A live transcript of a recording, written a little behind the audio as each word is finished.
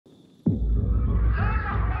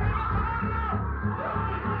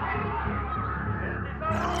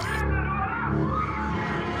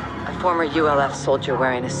former ULF soldier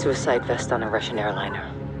wearing a suicide vest on a Russian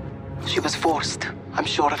airliner. She was forced, I'm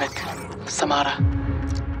sure of it. Samara.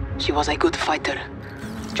 She was a good fighter.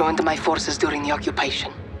 Joined my forces during the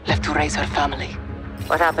occupation. Left to raise her family.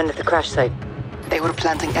 What happened at the crash site? They were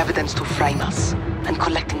planting evidence to frame us, and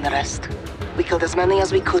collecting the rest. We killed as many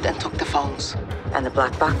as we could and took the phones. And the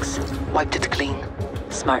black box? Wiped it clean.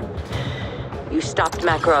 Smart. You stopped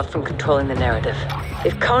Makarov from controlling the narrative.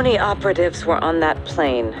 If Coney operatives were on that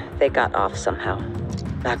plane, they got off somehow.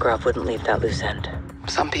 Makarov wouldn't leave that loose end.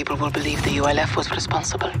 Some people will believe the ULF was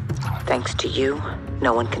responsible. Thanks to you,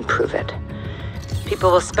 no one can prove it. People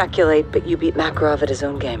will speculate, but you beat Makarov at his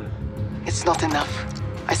own game. It's not enough.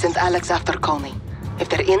 I sent Alex after Coney. If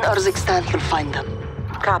they're in Urzikstan, he'll find them.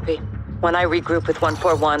 Copy. When I regroup with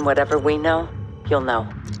 141, whatever we know, you'll know.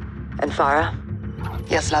 And Farah?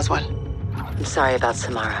 Yes, Laswell. I'm sorry about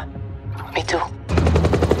Samara. Me too.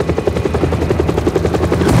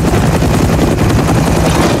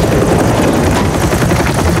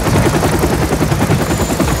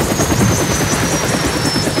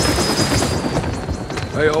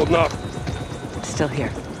 Hey, holding up. Still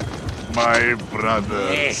here. My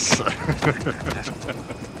brothers.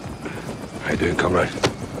 How you doing, comrade?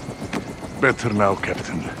 Better now,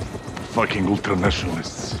 Captain. Fucking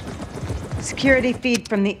ultranationalists. Security feed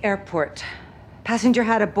from the airport. Passenger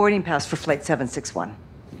had a boarding pass for Flight 761.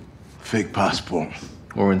 Fake passport.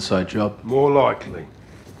 Or inside job. More likely.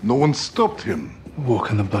 No one stopped him.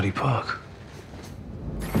 Walk in the bloody park.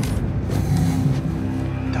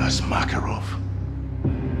 That's Makarov.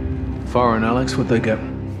 Farah and Alex, what'd they get?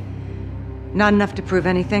 Not enough to prove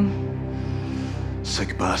anything?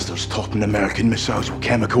 Sick bastards topping American missiles with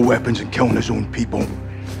chemical weapons and killing his own people.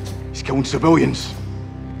 He's killing civilians.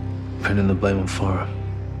 Pinning the blame on Farah.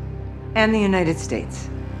 And the United States.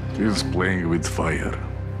 He's playing with fire.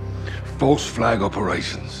 False flag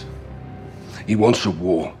operations. He wants a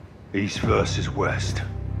war. East versus West.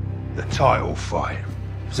 The title fight.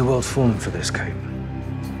 Is the world falling for this, Kate?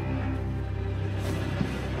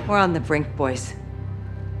 We're on the brink, boys.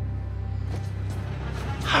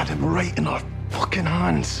 Had him right in our fucking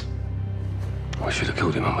hands. We should have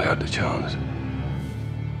killed him when we had the chance.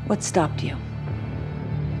 What stopped you?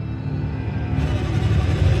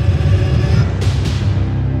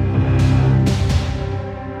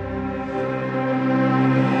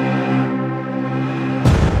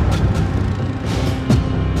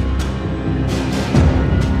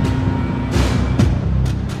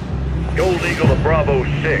 Gold Eagle to Bravo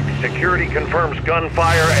 6. Security confirms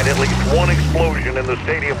gunfire and at least one explosion in the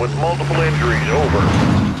stadium with multiple injuries. Over.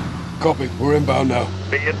 Copy. We're inbound now.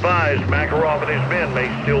 Be advised, Makarov and his men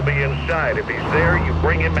may still be inside. If he's there, you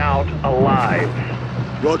bring him out alive.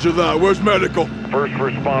 Roger that. Where's medical? First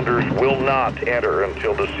responders will not enter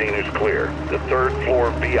until the scene is clear. The third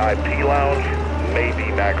floor VIP lounge may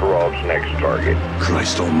be Makarov's next target.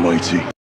 Christ almighty.